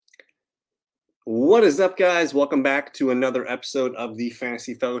What is up, guys? Welcome back to another episode of the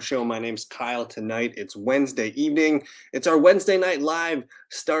Fantasy Fellow Show. My name's Kyle. Tonight it's Wednesday evening. It's our Wednesday night live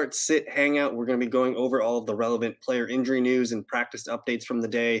start, sit, hangout. We're going to be going over all of the relevant player injury news and practice updates from the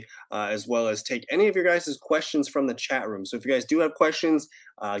day, as well as take any of your guys' questions from the chat room. So if you guys do have questions,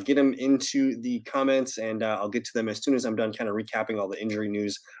 get them into the comments, and I'll get to them as soon as I'm done kind of recapping all the injury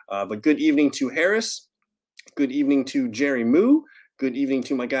news. But good evening to Harris. Good evening to Jerry Moo. Good evening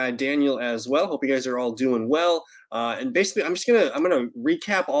to my guy Daniel as well. Hope you guys are all doing well. And basically, I'm gonna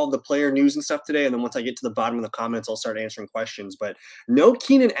recap all the player news and stuff today, and then once I get to the bottom of the comments, I'll start answering questions. But no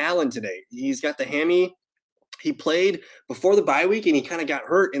Keenan Allen today. He's got the hammy. He played before the bye week and he kind of got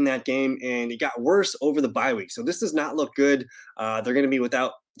hurt in that game, and it got worse over the bye week. So this does not look good. They're going to be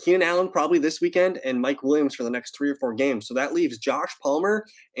without Keenan Allen probably this weekend and Mike Williams for the next 3 or 4 games. So that leaves Josh Palmer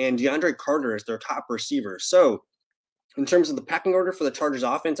and DeAndre Carter as their top receivers. So in terms of the pecking order for the Chargers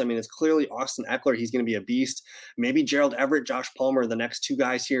offense, I mean, it's clearly Austin Eckler. He's going to be a beast. Maybe Gerald Everett, Josh Palmer, the next two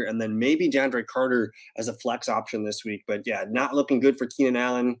guys here, and then maybe DeAndre Carter as a flex option this week. But yeah, not looking good for Keenan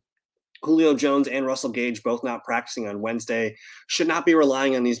Allen. Julio Jones and Russell Gage both not practicing on Wednesday. Should not be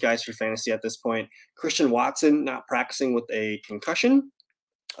relying on these guys for fantasy at this point. Christian Watson not practicing with a concussion.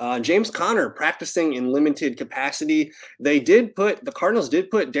 James Conner practicing in limited capacity. The Cardinals did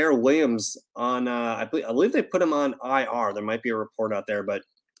put Darrell Williams on. I believe they put him on IR. There might be a report out there, but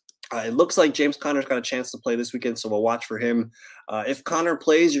it looks like James Conner's got a chance to play this weekend, so we'll watch for him. If Conner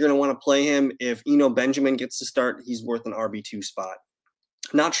plays, you're going to want to play him. If Eno Benjamin gets to start, he's worth an RB2 spot.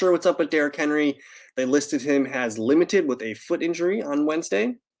 Not sure what's up with Derrick Henry. They listed him as limited with a foot injury on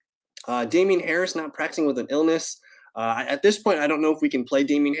Wednesday. Damian Harris not practicing with an illness. At this point, I don't know if we can play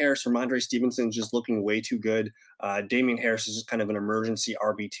Damian Harris. Ramondre Stevenson just looking way too good. Damian Harris is just kind of an emergency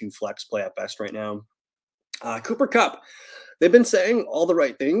RB2 flex play at best right now. Cooper Kupp, they've been saying all the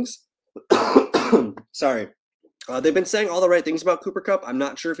right things. Sorry. They've been saying all the right things about Cooper Kupp. I'm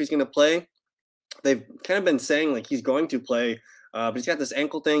not sure if he's going to play. They've kind of been saying like he's going to play, but he's got this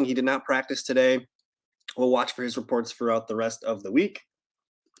ankle thing. He did not practice today. We'll watch for his reports throughout the rest of the week.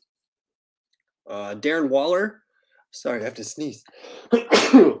 Darren Waller. Sorry, I have to sneeze.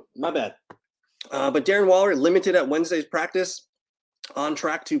 My bad. But Darren Waller limited at Wednesday's practice, on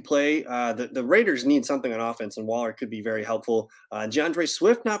track to play. The Raiders need something on offense, and Waller could be very helpful. DeAndre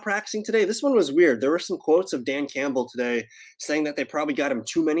Swift not practicing today. This one was weird. There were some quotes of Dan Campbell today saying that they probably got him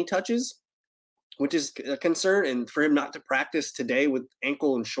too many touches, which is a concern. And for him not to practice today with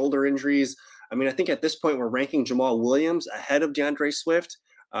ankle and shoulder injuries, I mean, I think at this point we're ranking Jamal Williams ahead of DeAndre Swift.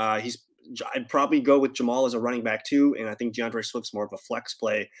 I'd probably go with Jamal as a running back too, and I think DeAndre Swift's more of a flex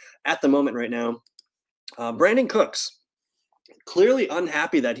play at the moment right now. Brandon Cooks, clearly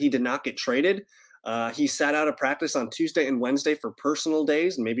unhappy that he did not get traded. He sat out of practice on Tuesday and Wednesday for personal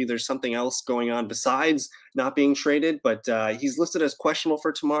days. Maybe there's something else going on besides not being traded, but he's listed as questionable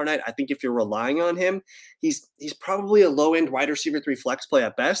for tomorrow night. I think if you're relying on him, he's probably a low-end wide receiver 3 flex play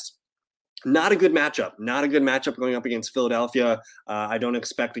at best. Not a good matchup. Not a good matchup going up against Philadelphia. I don't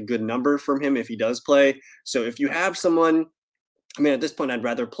expect a good number from him if he does play. So if you have someone, I mean, at this point, I'd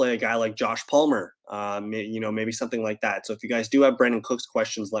rather play a guy like Josh Palmer, maybe something like that. So if you guys do have Brandon Cooks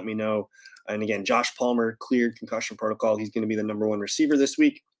questions, let me know. And again, Josh Palmer cleared concussion protocol. He's going to be the number 1 receiver this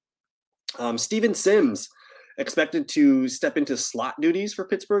week. Steven Sims expected to step into slot duties for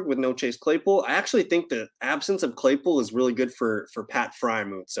Pittsburgh with no Chase Claypool. I actually think the absence of Claypool is really good for Pat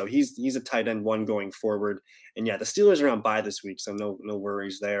Freiermuth. So he's a tight end 1 going forward. And yeah, the Steelers are on bye this week, so no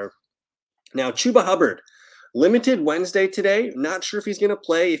worries there. Now, Chuba Hubbard, limited Wednesday today. Not sure if he's going to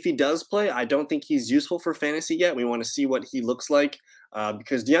play. If he does play, I don't think he's useful for fantasy yet. We want to see what he looks like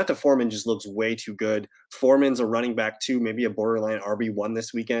because Deonta Foreman just looks way too good. Foreman's a running back too, maybe a borderline RB1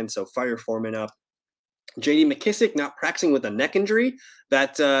 this weekend. So fire Foreman up. J.D. McKissick not practicing with a neck injury.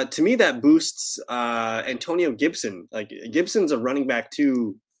 That to me that boosts Antonio Gibson. Like Gibson's a running back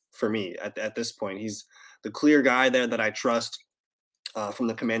too for me at this point. He's the clear guy there that I trust from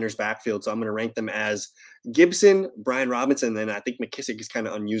the Commanders' backfield. So I'm going to rank them as Gibson, Brian Robinson, and I think McKissick is kind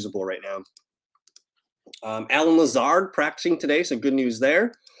of unusable right now. Alan Lazard practicing today, so good news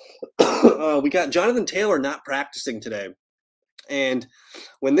there. We got Jonathan Taylor not practicing today. And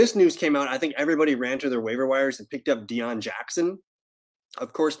when this news came out, I think everybody ran to their waiver wires and picked up Deion Jackson.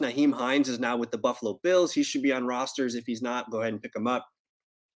 Of course, Nyheim Hines is now with the Buffalo Bills. He should be on rosters. If he's not, go ahead and pick him up.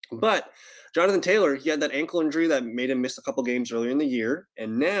 But Jonathan Taylor, he had that ankle injury that made him miss a couple games earlier in the year.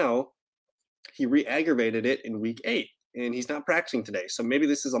 And now he re-aggravated it in week 8. And he's not practicing today. So maybe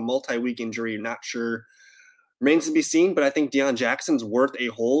this is a multi-week injury. You're not sure remains to be seen, but I think Deion Jackson's worth a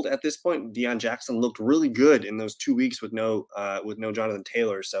hold at this point. Deion Jackson looked really good in those 2 weeks with no Jonathan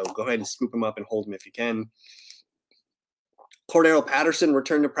Taylor. So go ahead and scoop him up and hold him if you can. Cordero Patterson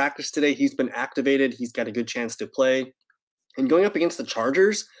returned to practice today. He's been activated. He's got a good chance to play. And going up against the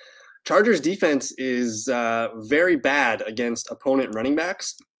Chargers defense is very bad against opponent running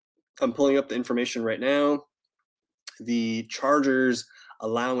backs. I'm pulling up the information right now. The Chargers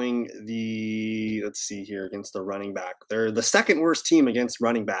allowing let's see here, against the running back. They're the second worst team against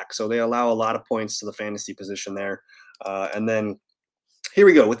running back, so they allow a lot of points to the fantasy position there. And then here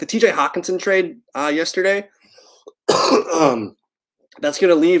we go with the TJ Hawkinson trade yesterday. That's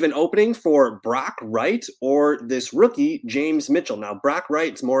going to leave an opening for Brock Wright or this rookie, James Mitchell. Now, Brock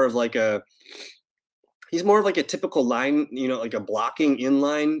Wright's more of like a typical line, like a blocking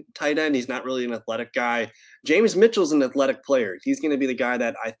inline tight end. He's not really an athletic guy. James Mitchell's an athletic player. He's going to be the guy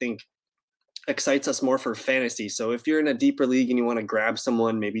that I think excites us more for fantasy. So if you're in a deeper league and you want to grab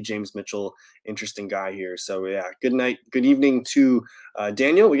someone, maybe James Mitchell, interesting guy here. So yeah, good evening to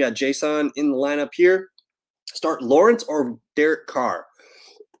Daniel. We got Jason in the lineup here. Start Lawrence or Derek Carr?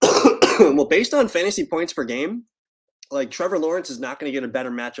 Well, based on fantasy points per game, like Trevor Lawrence is not going to get a better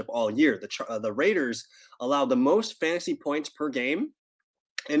matchup all year. The Raiders allow the most fantasy points per game.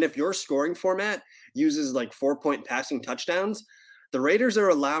 And if your scoring format uses like 4-point passing touchdowns, the Raiders are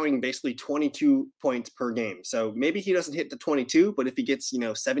allowing basically 22 points per game. So maybe he doesn't hit the 22, but if he gets,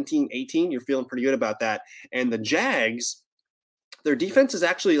 17, 18, you're feeling pretty good about that. And the Jags, their defense is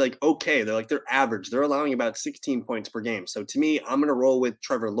actually like okay. They're average. They're allowing about 16 points per game. So to me, I'm going to roll with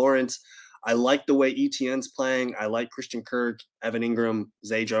Trevor Lawrence. I like the way ETN's playing. I like Christian Kirk, Evan Ingram,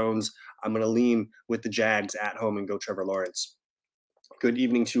 Zay Jones. I'm going to lean with the Jags at home and go Trevor Lawrence. Good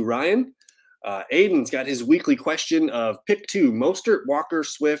evening to Ryan. Aiden's got his weekly question of pick 2, Mostert, Walker,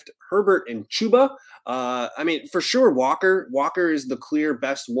 Swift, Herbert, and Chuba. For sure, Walker. Walker is the clear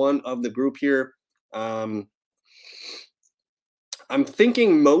best one of the group here. I'm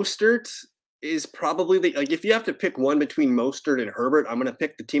thinking Mostert is probably if you have to pick one between Mostert and Herbert, I'm going to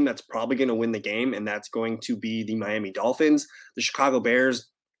pick the team that's probably going to win the game, and that's going to be the Miami Dolphins. The Chicago Bears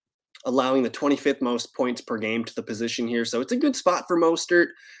allowing the 25th most points per game to the position here. So it's a good spot for Mostert.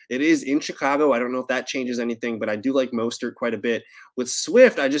 It is in Chicago. I don't know if that changes anything, but I do like Mostert quite a bit. With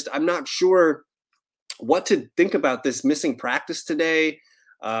Swift, I'm not sure what to think about this missing practice today.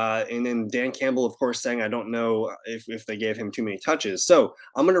 And then Dan Campbell, of course, saying, I don't know if they gave him too many touches. So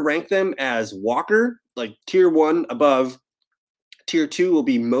I'm going to rank them as Walker, like tier 1 above. Tier 2 will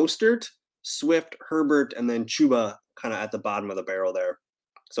be Mostert, Swift, Herbert, and then Chuba kind of at the bottom of the barrel there.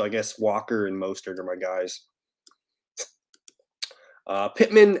 So I guess Walker and Mostert are my guys.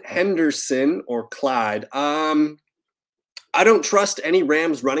 Pittman, Henderson, or Clyde. I don't trust any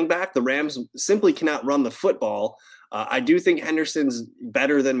Rams running back. The Rams simply cannot run the football. I do think Henderson's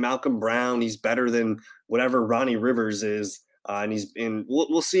better than Malcolm Brown. He's better than whatever Ronnie Rivers is. And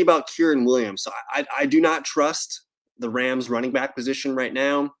we'll see about Kieran Williams. So I do not trust the Rams running back position right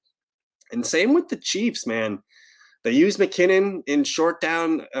now. And same with the Chiefs, man. They use McKinnon in short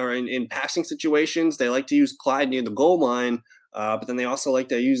down or in passing situations. They like to use Clyde near the goal line, but then they also like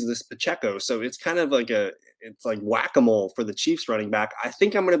to use this Pacheco. So it's kind of like it's like whack-a-mole for the Chiefs running back. I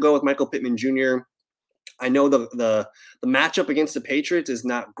think I'm going to go with Michael Pittman Jr. I know the matchup against the Patriots is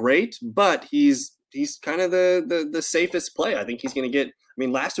not great, but he's kind of the safest play. I think he's going to get.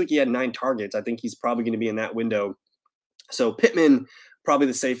 Last week he had 9 targets. I think he's probably going to be in that window. So Pittman, probably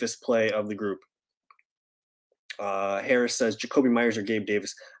the safest play of the group. Harris says Jacoby Myers or Gabe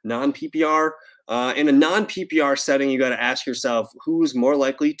Davis. Non-PPR. In a non-PPR setting, you got to ask yourself who's more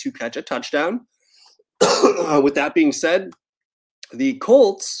likely to catch a touchdown. With that being said, the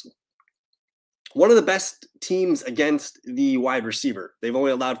Colts, one of the best teams against the wide receiver. They've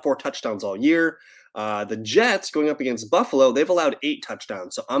only allowed 4 touchdowns all year. The Jets going up against Buffalo, they've allowed 8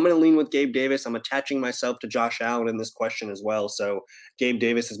 touchdowns. So I'm going to lean with Gabe Davis. I'm attaching myself to Josh Allen in this question as well. So Gabe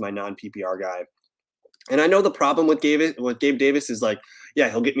Davis is my non-PPR guy. And I know the problem with Gabe Davis is like, yeah,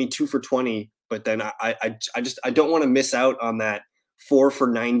 he'll get me 2 for 20, but then I don't want to miss out on that 4 for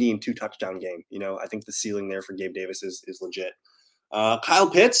 90 and 2 touchdown game. I think the ceiling there for Gabe Davis is legit. Kyle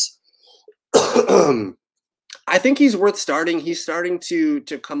Pitts, I think he's worth starting. He's starting to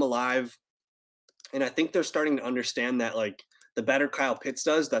come alive, and I think they're starting to understand that like the better Kyle Pitts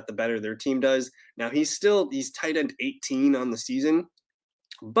does, that the better their team does. Now he's tight end 18 on the season,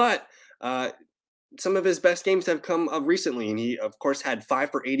 but some of his best games have come up recently, and he, of course, had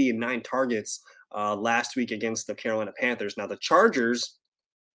 5 for 80 and 9 targets last week against the Carolina Panthers. Now, the Chargers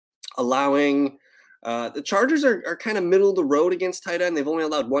allowing The Chargers are kind of middle of the road against tight end. They've only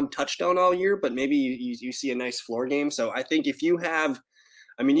allowed one touchdown all year, but maybe you see a nice floor game. So I think if you have,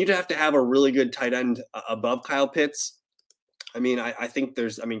 I mean, you'd have to have a really good tight end above Kyle Pitts. I mean, I think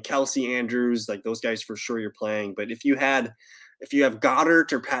Kelsey, Andrews, like those guys for sure you're playing. But if you have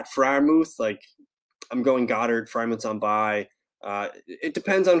Goddard or Pat Freiermuth, like I'm going Goddard, Freiermuth's on bye. It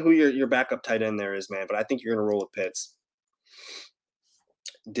depends on who your backup tight end there is, man. But I think you're going to roll with Pitts.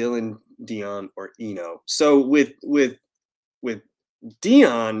 Dylan, Dion, or Eno. So with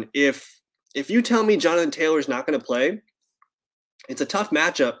Dion, if you tell me Jonathan Taylor's not going to play, it's a tough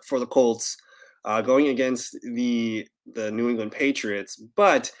matchup for the Colts going against the New England Patriots.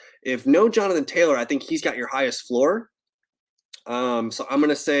 But if no Jonathan Taylor, I think he's got your highest floor. So I'm going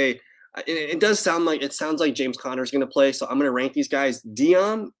to say it sounds like James Conner is going to play. So I'm going to rank these guys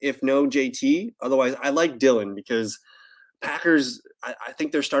Dion, if no JT. Otherwise, I like Dylan because Packers, I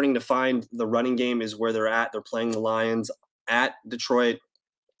think they're starting to find the running game is where they're at. They're playing the Lions at Detroit.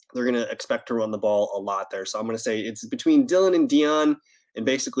 They're going to expect to run the ball a lot there. So I'm going to say it's between Dylan and Dion. And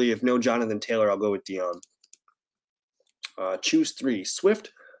basically, if no Jonathan Taylor, I'll go with Dion. Choose 3.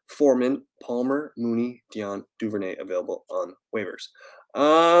 Swift, Foreman, Palmer, Mooney, Dion, Duvernay available on waivers.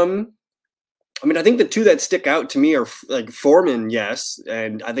 I think the two that stick out to me are like Foreman, yes.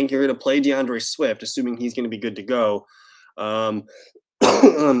 And I think you're going to play DeAndre Swift, assuming he's going to be good to go. And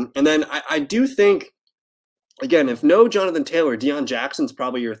then I do think, again, if no Jonathan Taylor, Deion Jackson's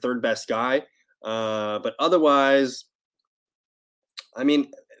probably your third best guy. But otherwise, I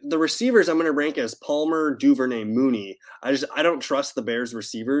mean, the receivers I'm going to rank as Palmer, Duvernay, Mooney. I don't trust the Bears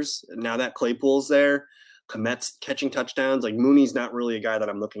receivers now that Claypool's there. Komet's catching touchdowns. Like Mooney's not really a guy that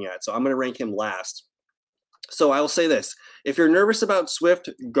I'm looking at, so I'm going to rank him last. So I will say this: if you're nervous about Swift,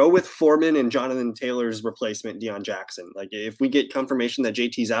 go with Foreman and Jonathan Taylor's replacement, Deion Jackson. Like if we get confirmation that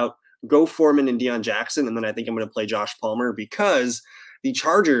JT's out, go Foreman and Deion Jackson, and then I think I'm going to play Josh Palmer because the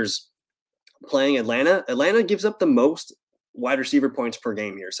Chargers playing Atlanta. Atlanta gives up the most wide receiver points per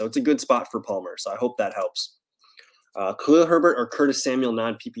game here, so it's a good spot for Palmer. So I hope that helps. Khalil Herbert or Curtis Samuel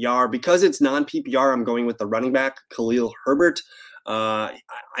non-PPR. Because it's non-PPR, I'm going with the running back, Khalil Herbert. I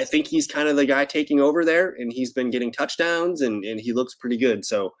think he's kind of the guy taking over there, and he's been getting touchdowns, and he looks pretty good.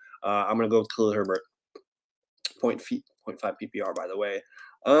 So I'm going to go with Khalil Herbert. 0.5 PPR, by the way.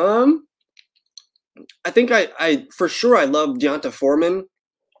 I think I for sure I love Deonta Foreman.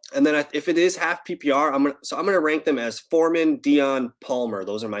 And then if it is half PPR, I'm going to rank them as Foreman, Dion, Palmer.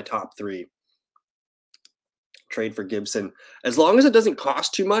 Those are my top 3. Trade for Gibson. As long as it doesn't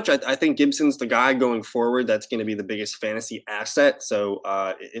cost too much, I think Gibson's the guy going forward that's going to be the biggest fantasy asset. So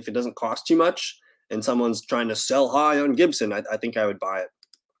if it doesn't cost too much and someone's trying to sell high on Gibson, I think I would buy it.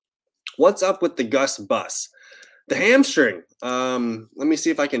 What's up with the Gus bus? The hamstring. Let me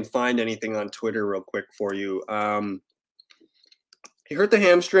see if I can find anything on Twitter real quick for you. He hurt the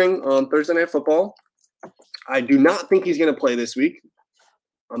hamstring on Thursday Night Football. I do not think he's going to play this week.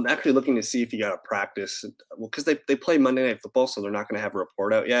 I'm actually looking to see if he got a practice. Well, because they play Monday Night Football, so they're not going to have a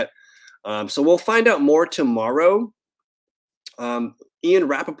report out yet. So we'll find out more tomorrow. Ian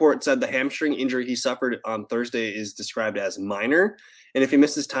Rappaport said the hamstring injury he suffered on Thursday is described as minor. And if he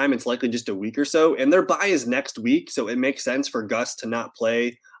misses time, it's likely just a week or so. And their bye is next week, so it makes sense for Gus to not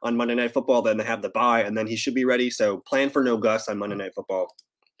play on Monday Night Football. Then they have the bye, and then he should be ready. So plan for no Gus on Monday Night Football.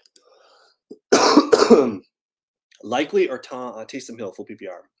 Likely or Taysom Hill, full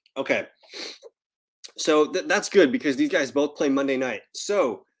PPR. Okay. So that's good because these guys both play Monday night.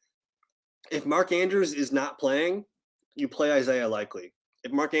 So if Mark Andrews is not playing, you play Isaiah Likely.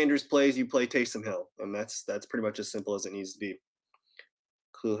 If Mark Andrews plays, you play Taysom Hill. And that's pretty much as simple as it needs to be.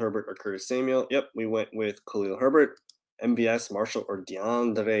 Khalil Herbert or Curtis Samuel. Yep, we went with Khalil Herbert. MVS, Marshall, or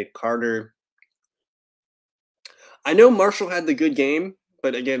DeAndre Carter. I know Marshall had the good game,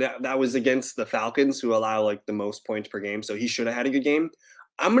 but again, that was against the Falcons, who allow like the most points per game. So he should have had a good game.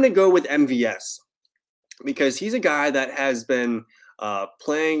 I'm going to go with MVS because he's a guy that has been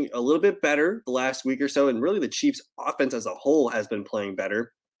playing a little bit better the last week or so. And really the Chiefs offense as a whole has been playing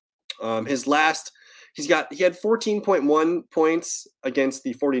better. He had 14.1 points against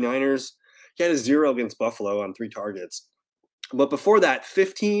the 49ers. He had a 0 against Buffalo on 3 targets. But before that,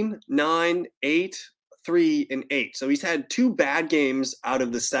 15, 9, 8, 3, and 8. So he's had 2 bad games out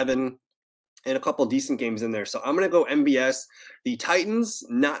of the 7 and a couple decent games in there. So I'm going to go MVS. The Titans,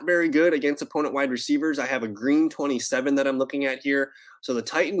 not very good against opponent wide receivers. I have a green 27 that I'm looking at here. So the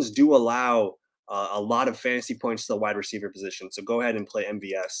Titans do allow a lot of fantasy points to the wide receiver position. So go ahead and play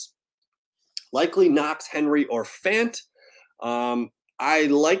MVS. Likely Knox, Henry, or Fant. I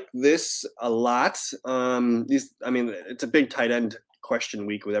like this a lot. It's a big tight end question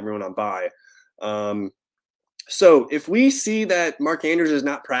week with everyone on bye. So if we see that Mark Andrews is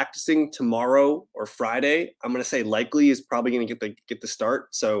not practicing tomorrow or Friday, I'm going to say likely is probably going to get the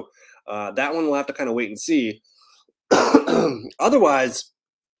start. So that one we'll have to kind of wait and see. Otherwise,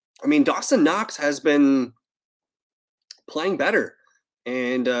 I mean, Dawson Knox has been playing better.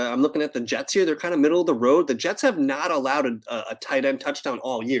 And I'm looking at the Jets here. They're kind of middle of the road. The Jets have not allowed a tight end touchdown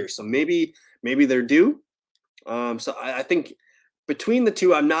all year. So maybe they're due. So I think between the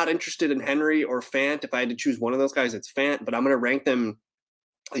two, I'm not interested in Henry or Fant. If I had to choose one of those guys, it's Fant. But I'm going to rank them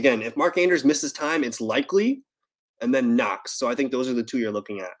again. If Mark Andrews misses time, it's likely, and then Knox. So I think those are the two you're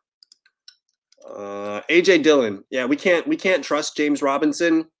looking at. AJ Dillon. Yeah, we can't trust James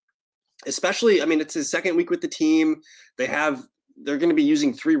Robinson, especially. I mean, it's his second week with the team. They're going to be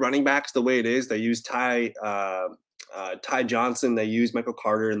using 3 running backs the way it is. They use Ty Johnson, they use Michael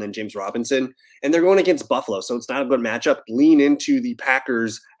Carter, and then James Robinson. And they're going against Buffalo, so it's not a good matchup. Lean into the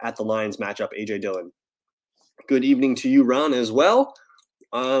Packers at the Lions matchup, AJ Dillon. Good evening to you, Ron, as well.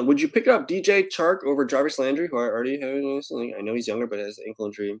 Would you pick up DJ Chark over Jarvis Landry, who I already have? I know he's younger, but has ankle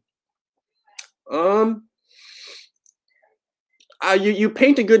injury. You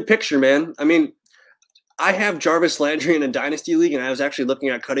paint a good picture, man. I mean, I have Jarvis Landry in a dynasty league, and I was actually looking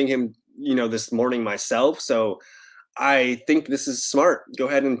at cutting him, this morning myself. So I think this is smart. Go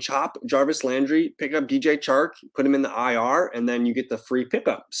ahead and chop Jarvis Landry, pick up DJ Chark, put him in the IR, and then you get the free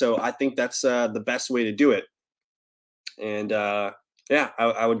pickup. So I think that's the best way to do it. And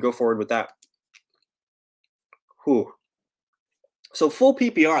I would go forward with that. Whew. So full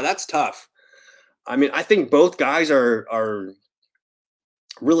PPR, that's tough. I mean, I think both guys are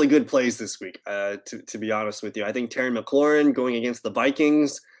really good plays this week, to be honest with you. I think Terry McLaurin going against the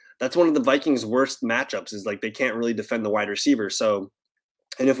Vikings, that's one of the Vikings' worst matchups, is like they can't really defend the wide receiver. So,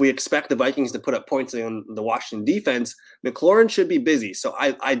 and if we expect the Vikings to put up points on the Washington defense, McLaurin should be busy. So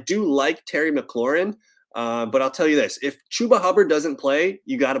I do like Terry McLaurin, but I'll tell you this. If Chuba Hubbard doesn't play,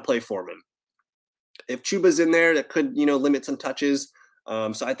 you got to play Foreman. If Chuba's in there, that could, limit some touches.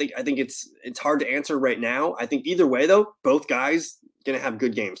 So I think it's hard to answer right now. I think either way, though, both guys going to have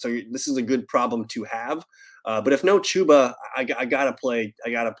good games. So this is a good problem to have. But if no Chuba, I gotta play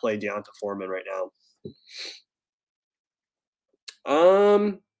Deonta Foreman right now.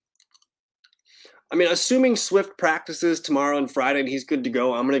 I mean, assuming Swift practices tomorrow and Friday and he's good to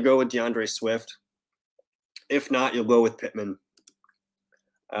go, I'm going to go with DeAndre Swift. If not, you'll go with Pittman.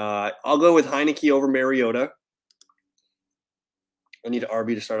 I'll go with Heineke over Mariota. I need an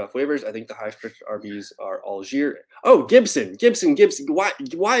RB to start off waivers. I think the highest priced RBs are Algier. Oh, Gibson.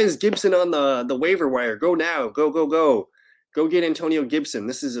 Why is Gibson on the waiver wire? Go now. Go. Go get Antonio Gibson.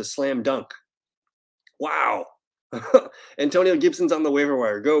 This is a slam dunk. Wow. Antonio Gibson's on the waiver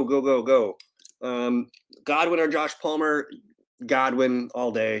wire. Go. Godwin or Josh Palmer? Godwin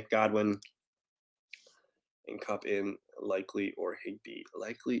all day. Godwin. And Kupp in, likely, or Higbee.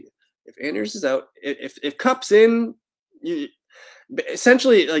 Likely. If Andrews is out, if Kupp's in,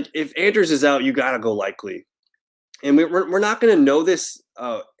 essentially, like, if Andrews is out, you got to go likely. And we're not going to know this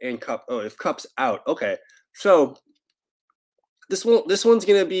and Kupp. Oh, if Kupp's out. Okay. So this one's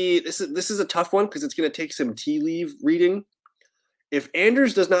going to be, this is a tough one because it's going to take some tea leaf reading. If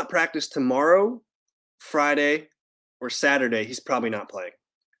Andrews does not practice tomorrow, Friday, or Saturday, he's probably not playing.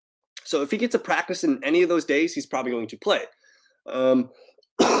 So if he gets a practice in any of those days, he's probably going to play.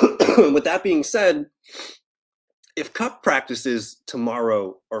 With that being said, if Kupp practices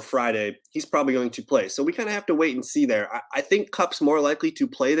tomorrow or Friday, he's probably going to play. So we kind of have to wait and see there. I think Kupp's more likely to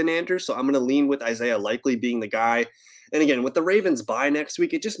play than Andrews, so I'm going to lean with Isaiah Likely being the guy. And again, with the Ravens bye next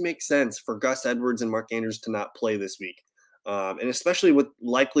week, it just makes sense for Gus Edwards and Mark Andrews to not play this week. And especially with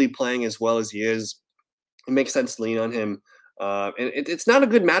Likely playing as well as he is, it makes sense to lean on him. And it's not a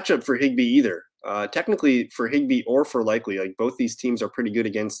good matchup for Higbee either. Technically, for Higbee or for Likely, like both these teams are pretty good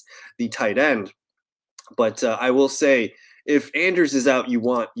against the tight end. But I will say, if Andrews is out, you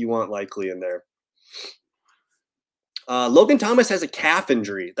want Likely in there. Logan Thomas has a calf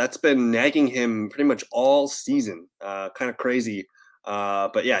injury that's been nagging him pretty much all season. Kind of crazy.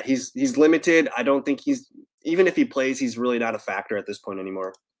 But yeah, he's limited. I don't think even if he plays, he's really not a factor at this point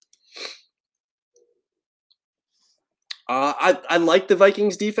anymore. I like the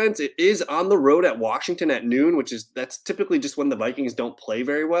Vikings defense. It is on the road at Washington at noon, that's typically just when the Vikings don't play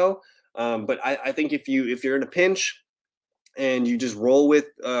very well. But I think if you're in a pinch and you just roll with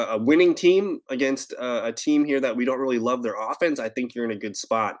a winning team against a team here that we don't really love their offense, I think you're in a good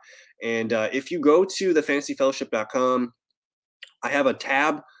spot. And if you go to the fantasyfellowship.com, I have a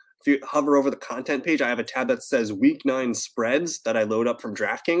tab. If you hover over the content page, I have a tab that says Week 9 spreads that I load up from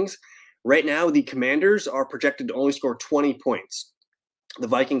DraftKings. Right now, the Commanders are projected to only score 20 points. The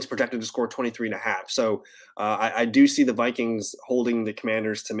Vikings projected to score 23.5. So I do see the Vikings holding the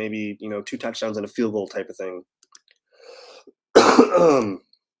Commanders to maybe, 2 touchdowns and a field goal type of thing.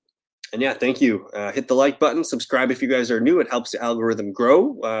 And yeah, thank you. Hit the like button, subscribe if you guys are new. It helps the algorithm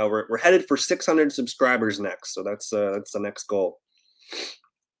grow. We're headed for 600 subscribers next, so that's the next goal.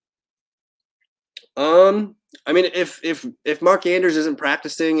 I mean, if Mark Andrews isn't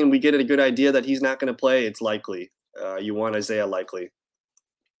practicing and we get a good idea that he's not going to play, it's likely. You want Isaiah Likely.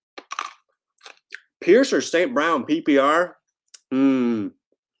 Pierce or St. Brown PPR?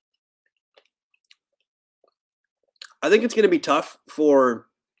 I think it's going to be tough for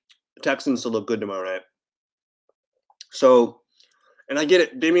Texans to look good tomorrow night. So, and I get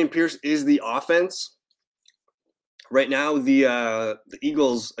it. Dameon Pierce is the offense right now. The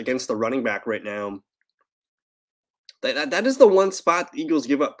Eagles against the running back right now. That is the one spot the Eagles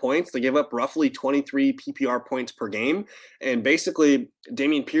give up points. They give up roughly 23 PPR points per game, and basically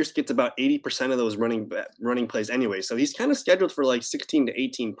Dameon Pierce gets about 80% of those running plays anyway. So he's kind of scheduled for like 16 to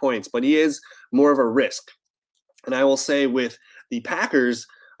 18 points, but he is more of a risk. And I will say with the Packers,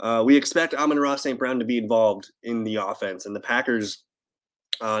 we expect Amon-Ra St. Brown to be involved in the offense, and the Packers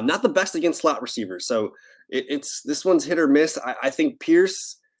not the best against slot receivers. So it's this one's hit or miss. I think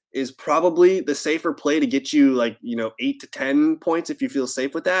Pierce is probably the safer play to get you 8 to 10 points if you feel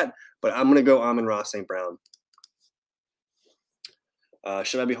safe with that. But I'm going to go Amon-Ra St. Brown.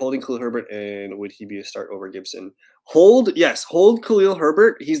 Should I be holding Khalil Herbert, and would he be a start over Gibson? Yes, hold Khalil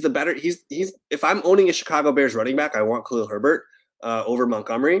Herbert. He's the better. He's if I'm owning a Chicago Bears running back, I want Khalil Herbert over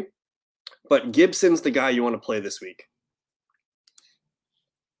Montgomery. But Gibson's the guy you want to play this week.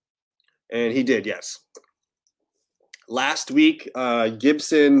 And he did, yes. Last week,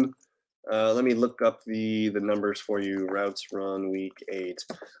 Gibson, let me look up the numbers for you. Routes run week 8.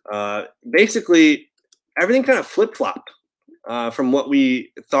 Basically, everything kind of flip-flopped from what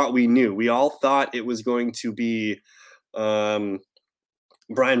we thought we knew. We all thought it was going to be Brian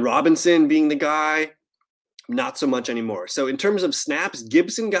Robinson being the guy. Not so much anymore. So in terms of snaps,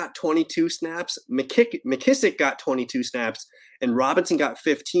 Gibson got 22 snaps, McKissick got 22 snaps, and Robinson got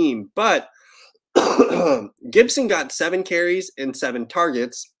 15. But Gibson got 7 carries and 7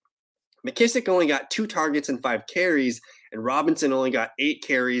 targets. McKissick only got 2 targets and 5 carries, and Robinson only got 8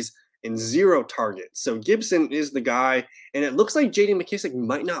 carries and 0 targets. So Gibson is the guy, and it looks like J.D. McKissick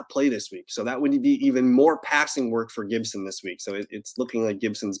might not play this week. So that would be even more passing work for Gibson this week. So it's looking like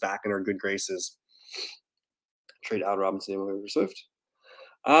Gibson's back in our good graces. Trade Al Robinson over Swift.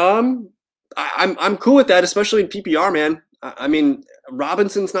 I'm cool with that, especially in PPR, man. I mean,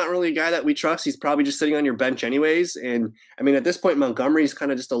 Robinson's not really a guy that we trust. He's probably just sitting on your bench anyways. And I mean, at this point, Montgomery's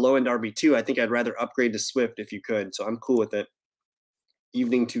kind of just a low-end RB2. I think I'd rather upgrade to Swift if you could. So I'm cool with it.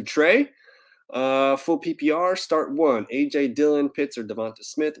 Evening to Trey. Full PPR, start 1. AJ Dillon, Pitts, or Devonta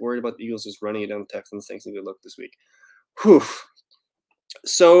Smith. Worried about the Eagles just running it down the Texans. Thanks and good luck this week. Whew.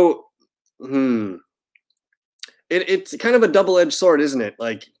 So, It's kind of a double-edged sword, isn't it?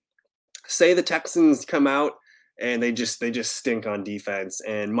 Like, say the Texans come out and they just stink on defense,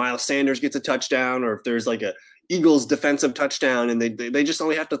 and Miles Sanders gets a touchdown, or if there's like a Eagles defensive touchdown and they just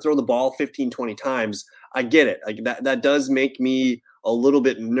only have to throw the ball 15, 20 times. I get it. Like that does make me a little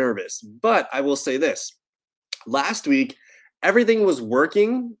bit nervous. But I will say this. Last week, everything was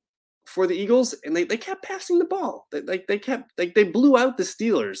working for the Eagles, and they kept passing the ball. They blew out the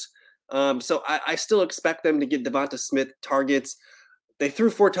Steelers. So I still expect them to get Devonta Smith targets. They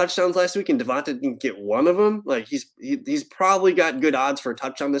threw 4 touchdowns last week, and Devonta didn't get one of them. Like he's probably got good odds for a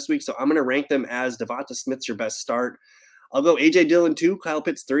touchdown this week. So I'm going to rank them as Devonta Smith's your best start. I'll go AJ Dillon 2, Kyle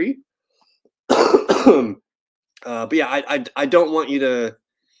Pitts 3. But yeah, I don't want you to.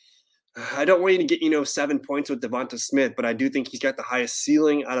 I don't want you to get 7 points with Devonta Smith, but I do think he's got the highest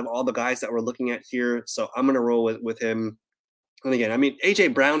ceiling out of all the guys that we're looking at here. So I'm going to roll with him. And again, I mean, A.J.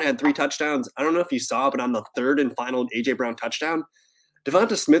 Brown had 3 touchdowns. I don't know if you saw, but on the 3rd and final A.J. Brown touchdown,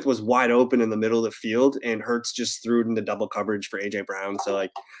 Devonta Smith was wide open in the middle of the field, and Hurts just threw it into double coverage for A.J. Brown. So, like,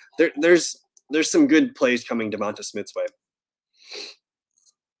 there's some good plays coming Devonta Smith's way.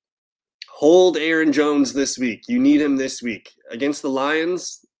 Hold Aaron Jones this week. You need him this week. Against the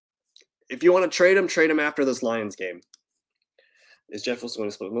Lions, if you want to trade him after this Lions game. Is Jeff Wilson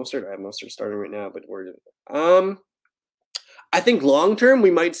going to split Mostert? I have Mostert starting right now, but I think long-term, we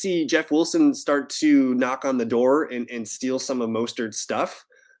might see Jeff Wilson start to knock on the door and steal some of Mostert's stuff.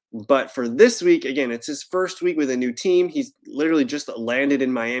 But for this week, again, it's his first week with a new team. He's literally just landed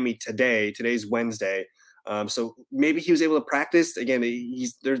in Miami today. Today's Wednesday. So maybe he was able to practice. Again,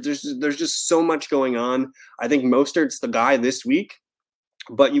 there's just so much going on. I think Mostert's the guy this week,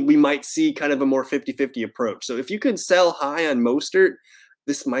 but we might see kind of a more 50-50 approach. So if you could sell high on Mostert,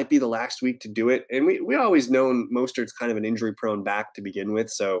 this might be the last week to do it. And we always known Mostert's kind of an injury-prone back to begin with.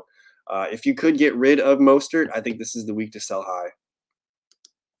 So if you could get rid of Mostert, I think this is the week to sell high.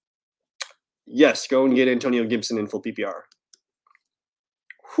 Yes, go and get Antonio Gibson in full PPR.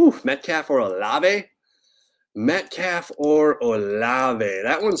 Whew, Metcalf or Olave? Metcalf or Olave?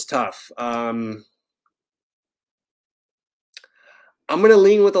 That one's tough. I'm going to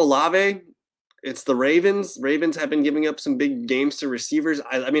lean with Olave. It's the Ravens. Ravens have been giving up some big games to receivers.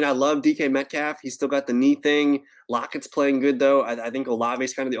 I mean, I love DK Metcalf. He's still got the knee thing. Lockett's playing good, though. I think Olave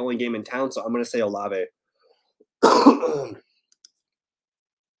is kind of the only game in town, so I'm going to say Olave.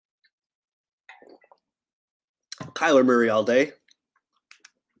 Kyler Murray all day.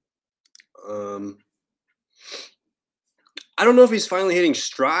 I don't know if he's finally hitting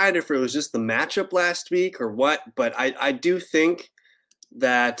stride, if it was just the matchup last week or what, but I do think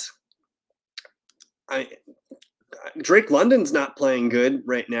that Drake London's not playing good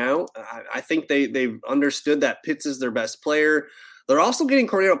right now. I think they've understood that Pitts is their best player. They're also getting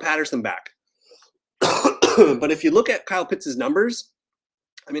Cordero Patterson back. But if you look at Kyle Pitts' numbers,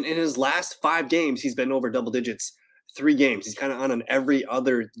 I mean, in his last 5 games, he's been over double digits 3 games. He's kind of on an every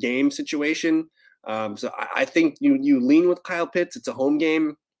other game situation. So I think you lean with Kyle Pitts. It's a home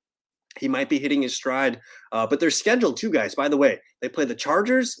game. He might be hitting his stride. But they're scheduled too, guys. By the way, they play the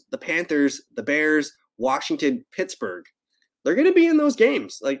Chargers, the Panthers, the Bears, Washington, Pittsburgh. They're going to be in those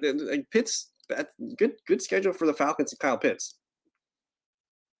games. Like Pitts, good schedule for the Falcons and Kyle Pitts.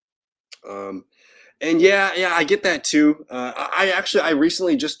 And yeah, I get that too. I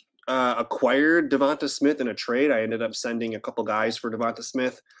recently just acquired Devonta Smith in a trade. I ended up sending a couple guys for Devonta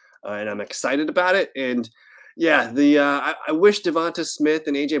Smith, and I'm excited about it. And yeah, I wish Devonta Smith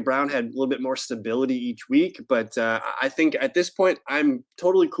and AJ Brown had a little bit more stability each week, but I think at this point I'm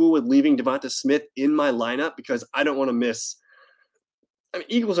totally cool with leaving Devonta Smith in my lineup because I don't want to miss. I mean,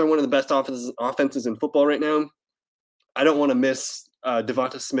 Eagles are one of the best offenses in football right now. I don't want to miss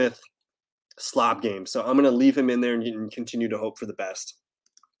Devonta Smith slop game, so I'm going to leave him in there and continue to hope for the best.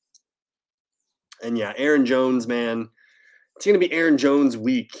 And yeah, Aaron Jones, man. It's going to be Aaron Jones'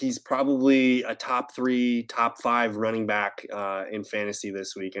 week. He's probably a top 3, top 5 running back in fantasy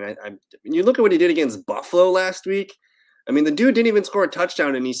this week. And you look at what he did against Buffalo last week. I mean, the dude didn't even score a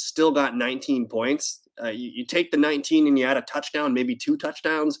touchdown, and he still got 19 points. You take the 19 and you add a touchdown, maybe 2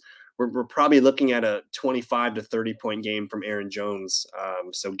 touchdowns. We're probably looking at a 25 to 30-point game from Aaron Jones.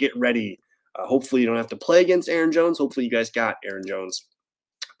 So get ready. Hopefully you don't have to play against Aaron Jones. Hopefully you guys got Aaron Jones.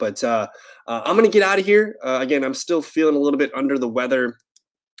 But I'm going to get out of here. Again, I'm still feeling a little bit under the weather.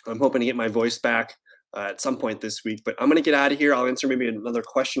 I'm hoping to get my voice back at some point this week. But I'm going to get out of here. I'll answer maybe another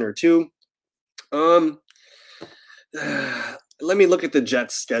question or two. Let me look at the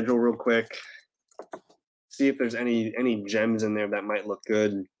Jets' schedule real quick. See if there's any gems in there that might look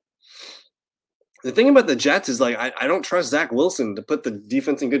good. The thing about the Jets is, like, I don't trust Zach Wilson to put the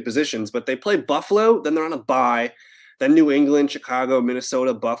defense in good positions. But they play Buffalo, then they're on a bye. Then New England, Chicago,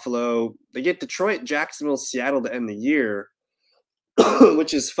 Minnesota, Buffalo. They get Detroit, Jacksonville, Seattle to end the year,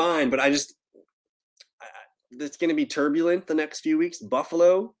 which is fine. But it's going to be turbulent the next few weeks.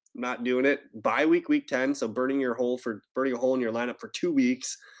 Buffalo, not doing it. Bye week 10, so burning a hole in your lineup for 2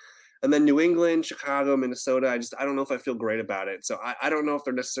 weeks. And then New England, Chicago, Minnesota. I don't know if I feel great about it. So I don't know if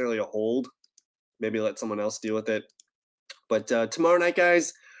they're necessarily a hold. Maybe let someone else deal with it. But tomorrow night,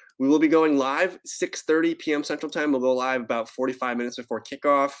 guys, we will be going live 6:30 p.m. Central Time. We'll go live about 45 minutes before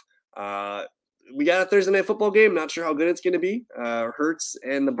kickoff. We got a Thursday night football game. Not sure how good it's going to be. Hurts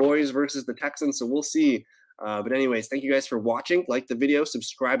and the boys versus the Texans, so we'll see. But anyways, thank you guys for watching. Like the video,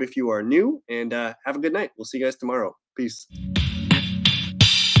 subscribe if you are new, and have a good night. We'll see you guys tomorrow. Peace.